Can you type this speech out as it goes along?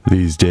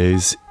These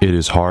days, it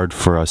is hard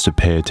for us to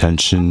pay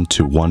attention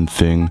to one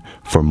thing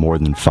for more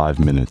than 5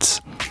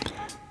 minutes.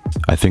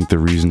 I think the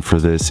reason for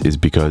this is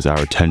because our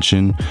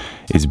attention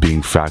is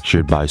being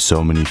fractured by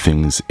so many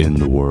things in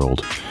the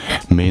world,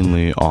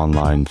 mainly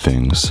online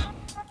things.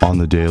 On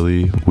the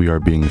daily, we are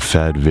being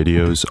fed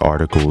videos,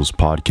 articles,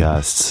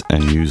 podcasts,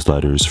 and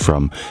newsletters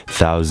from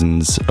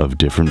thousands of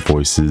different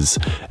voices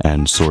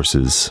and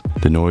sources.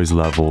 The noise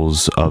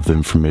levels of the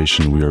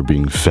information we are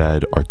being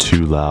fed are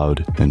too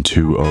loud and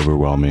too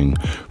overwhelming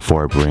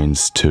for our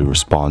brains to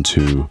respond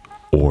to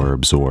or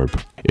absorb.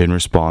 In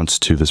response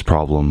to this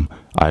problem,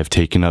 I've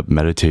taken up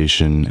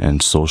meditation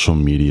and social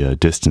media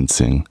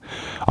distancing.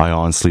 I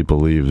honestly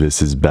believe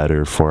this is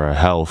better for our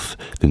health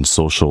than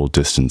social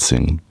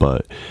distancing,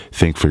 but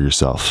think for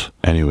yourself.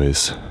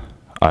 Anyways,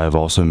 I have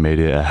also made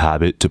it a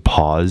habit to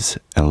pause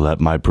and let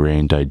my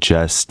brain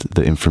digest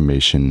the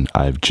information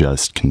I've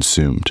just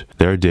consumed.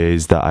 There are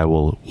days that I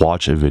will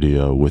watch a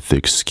video with the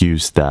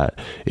excuse that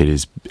it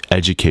is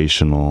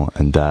educational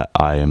and that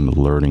I am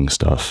learning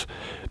stuff.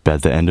 But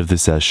at the end of the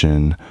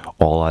session,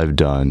 all I've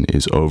done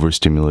is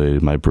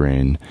overstimulated my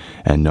brain,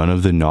 and none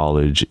of the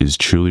knowledge is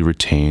truly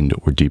retained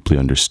or deeply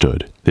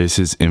understood. This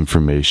is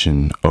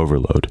information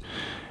overload,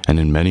 and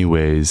in many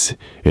ways,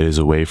 it is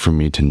a way for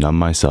me to numb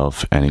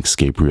myself and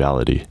escape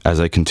reality. As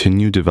I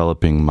continue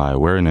developing my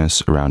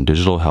awareness around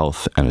digital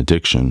health and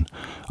addiction,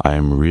 I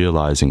am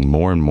realizing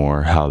more and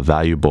more how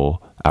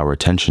valuable our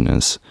attention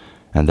is,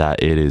 and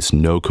that it is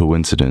no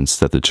coincidence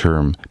that the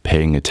term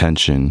paying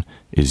attention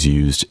is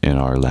used in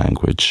our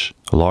language.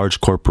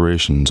 Large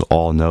corporations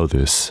all know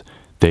this.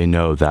 They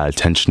know that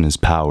attention is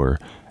power,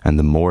 and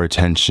the more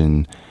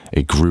attention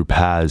a group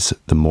has,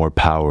 the more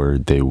power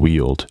they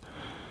wield.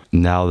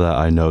 Now that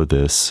I know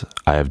this,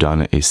 I have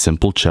done a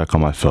simple check on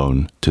my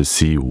phone to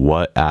see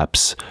what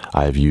apps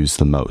I have used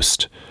the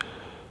most.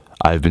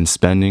 I've been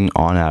spending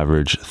on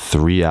average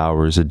 3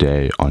 hours a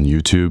day on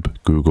YouTube,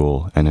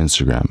 Google, and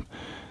Instagram.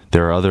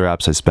 There are other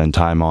apps I spend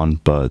time on,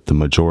 but the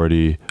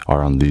majority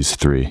are on these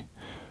three.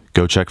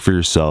 Go check for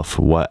yourself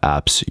what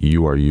apps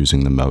you are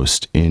using the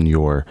most in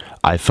your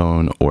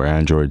iPhone or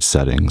Android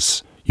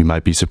settings. You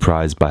might be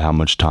surprised by how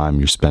much time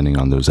you're spending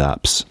on those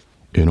apps.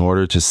 In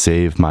order to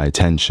save my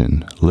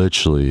attention,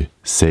 literally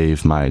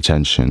save my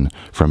attention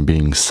from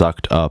being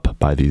sucked up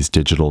by these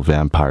digital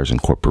vampires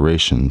and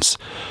corporations,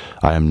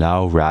 I am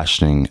now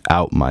rationing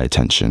out my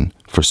attention.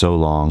 For so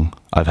long,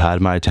 I've had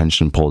my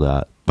attention pulled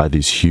at by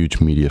these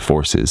huge media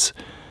forces.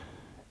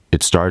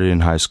 It started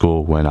in high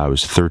school when I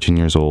was 13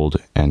 years old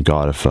and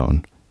got a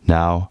phone.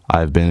 Now,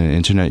 I've been an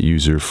internet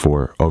user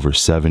for over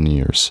 7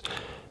 years.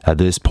 At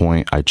this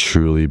point, I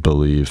truly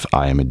believe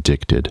I am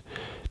addicted.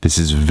 This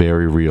is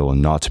very real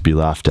and not to be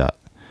laughed at.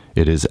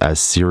 It is as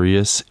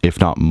serious, if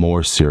not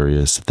more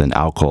serious, than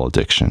alcohol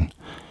addiction.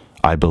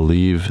 I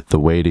believe the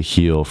way to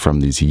heal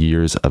from these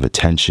years of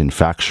attention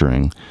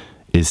fracturing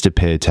is to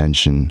pay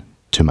attention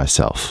to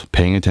myself.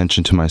 Paying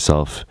attention to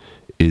myself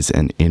is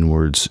an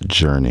inwards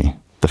journey.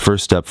 The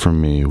first step for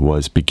me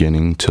was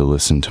beginning to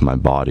listen to my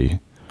body.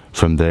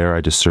 From there,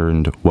 I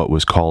discerned what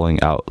was calling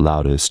out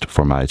loudest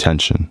for my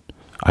attention.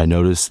 I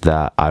noticed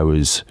that I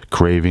was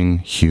craving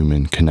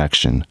human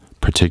connection,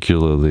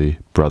 particularly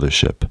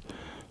brothership.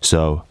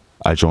 So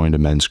I joined a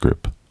men's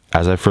group.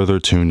 As I further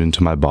tuned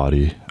into my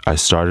body, I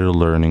started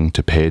learning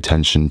to pay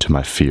attention to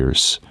my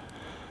fears.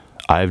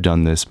 I have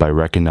done this by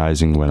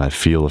recognizing when I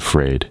feel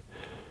afraid.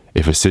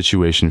 If a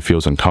situation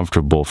feels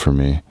uncomfortable for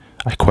me,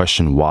 I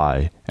question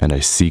why, and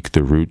I seek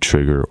the root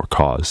trigger or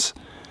cause.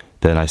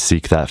 Then I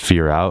seek that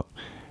fear out,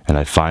 and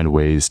I find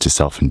ways to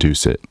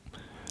self-induce it.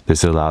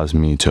 This allows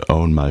me to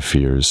own my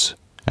fears,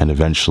 and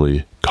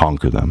eventually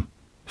conquer them.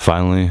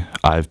 Finally,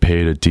 I've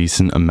paid a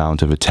decent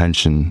amount of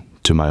attention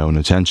to my own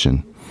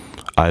attention.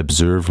 I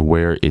observe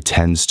where it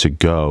tends to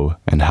go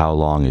and how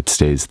long it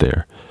stays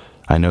there.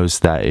 I notice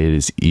that it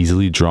is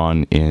easily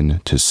drawn in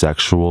to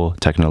sexual,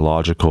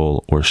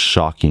 technological, or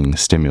shocking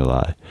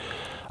stimuli.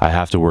 I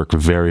have to work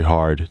very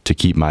hard to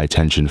keep my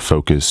attention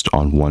focused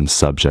on one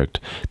subject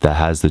that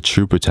has the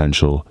true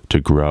potential to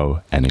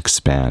grow and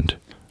expand.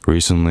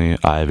 Recently,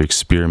 I have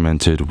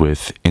experimented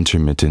with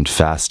intermittent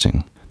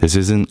fasting. This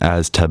isn't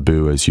as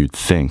taboo as you'd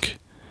think.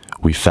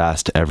 We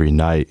fast every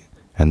night,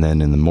 and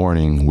then in the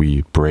morning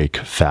we break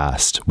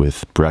fast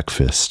with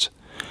breakfast.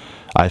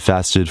 I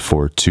fasted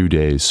for 2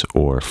 days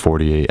or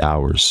 48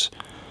 hours.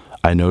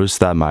 I noticed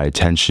that my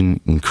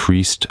attention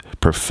increased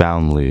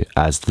profoundly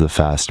as the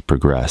fast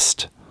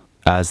progressed.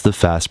 As the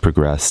fast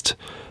progressed,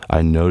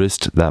 I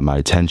noticed that my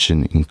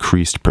attention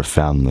increased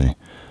profoundly.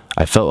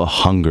 I felt a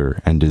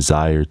hunger and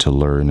desire to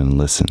learn and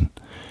listen.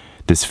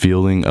 This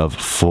feeling of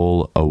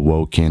full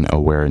awoken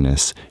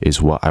awareness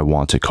is what I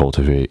want to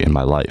cultivate in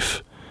my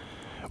life.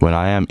 When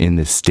I am in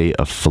this state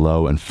of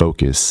flow and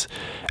focus,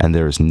 and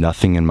there is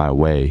nothing in my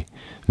way,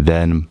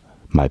 then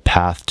my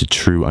path to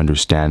true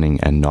understanding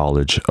and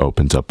knowledge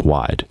opens up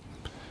wide.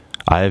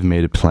 I have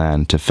made a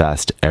plan to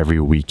fast every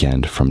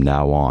weekend from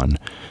now on,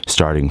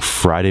 starting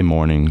Friday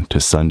morning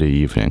to Sunday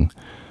evening.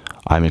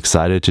 I'm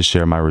excited to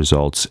share my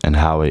results and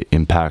how it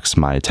impacts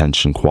my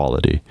attention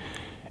quality.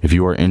 If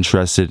you are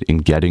interested in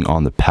getting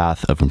on the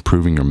path of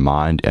improving your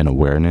mind and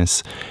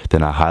awareness,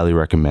 then I highly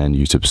recommend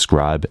you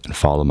subscribe and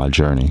follow my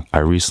journey. I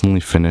recently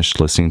finished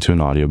listening to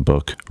an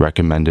audiobook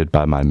recommended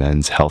by my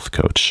men's health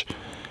coach.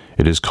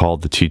 It is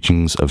called The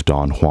Teachings of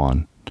Don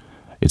Juan.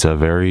 It's a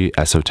very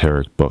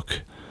esoteric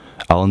book.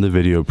 I'll end the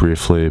video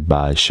briefly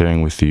by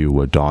sharing with you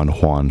what Don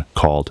Juan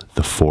called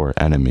the 4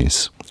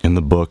 enemies. In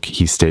the book,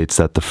 he states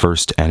that the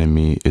first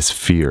enemy is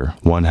fear.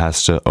 One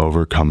has to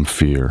overcome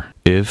fear.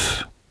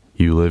 If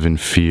you live in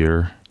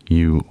fear,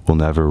 you will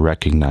never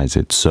recognize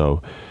it.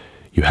 So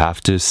you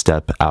have to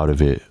step out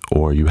of it,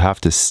 or you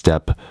have to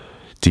step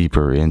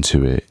deeper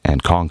into it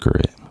and conquer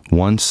it.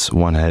 Once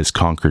one has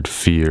conquered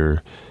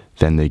fear,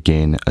 then they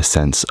gain a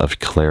sense of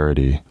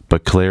clarity.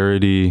 But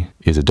clarity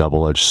is a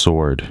double-edged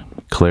sword.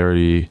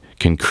 Clarity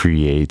can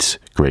create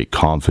great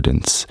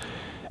confidence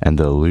and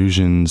the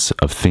illusions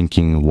of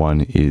thinking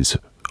one is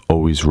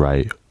always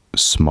right,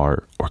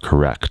 smart, or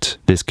correct.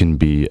 This can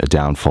be a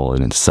downfall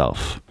in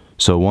itself.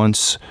 So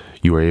once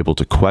you are able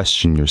to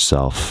question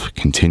yourself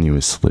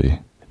continuously,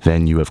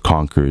 then you have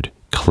conquered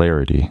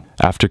clarity.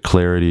 After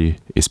clarity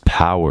is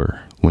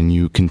power. When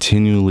you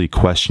continually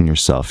question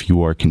yourself,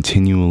 you are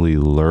continually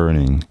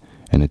learning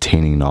and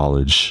attaining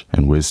knowledge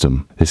and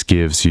wisdom. This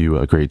gives you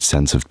a great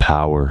sense of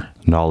power.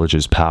 Knowledge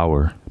is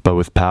power. But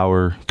with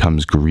power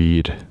comes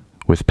greed.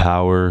 With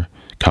power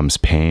comes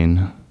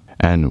pain.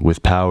 And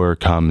with power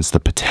comes the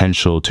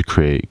potential to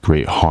create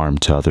great harm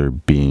to other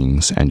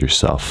beings and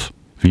yourself.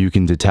 If you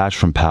can detach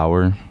from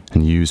power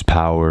and use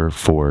power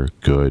for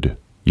good,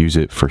 use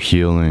it for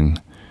healing,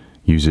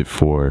 use it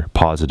for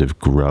positive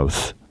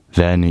growth,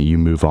 then you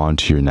move on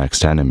to your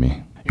next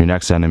enemy. Your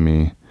next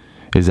enemy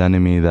is an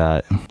enemy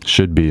that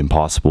should be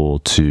impossible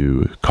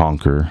to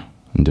conquer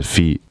and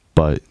defeat,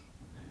 but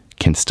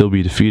can still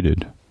be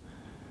defeated.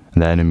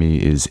 And the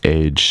enemy is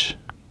age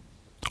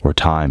or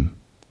time.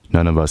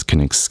 None of us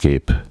can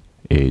escape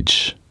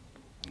age,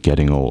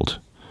 getting old.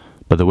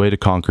 But the way to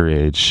conquer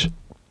age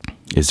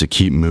is to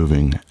keep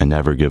moving and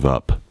never give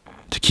up,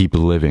 to keep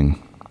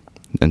living,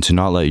 and to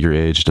not let your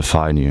age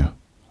define you.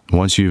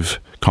 Once you've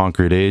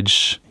conquered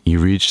age, you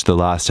reach the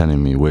last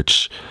enemy,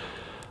 which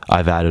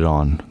I've added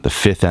on, the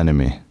 5th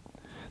enemy,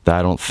 that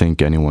I don't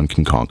think anyone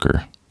can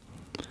conquer.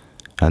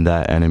 And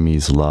that enemy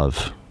is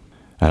love.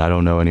 And I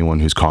don't know anyone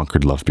who's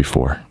conquered love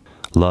before.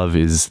 Love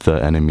is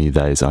the enemy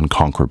that is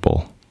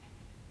unconquerable,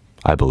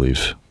 I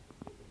believe.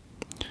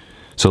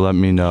 So let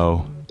me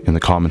know in the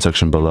comment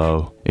section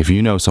below if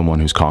you know someone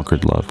who's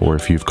conquered love, or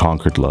if you've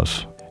conquered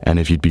love, and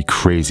if you'd be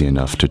crazy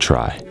enough to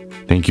try.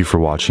 Thank you for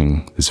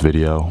watching this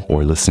video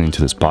or listening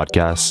to this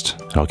podcast,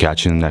 and I'll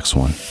catch you in the next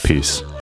one. Peace.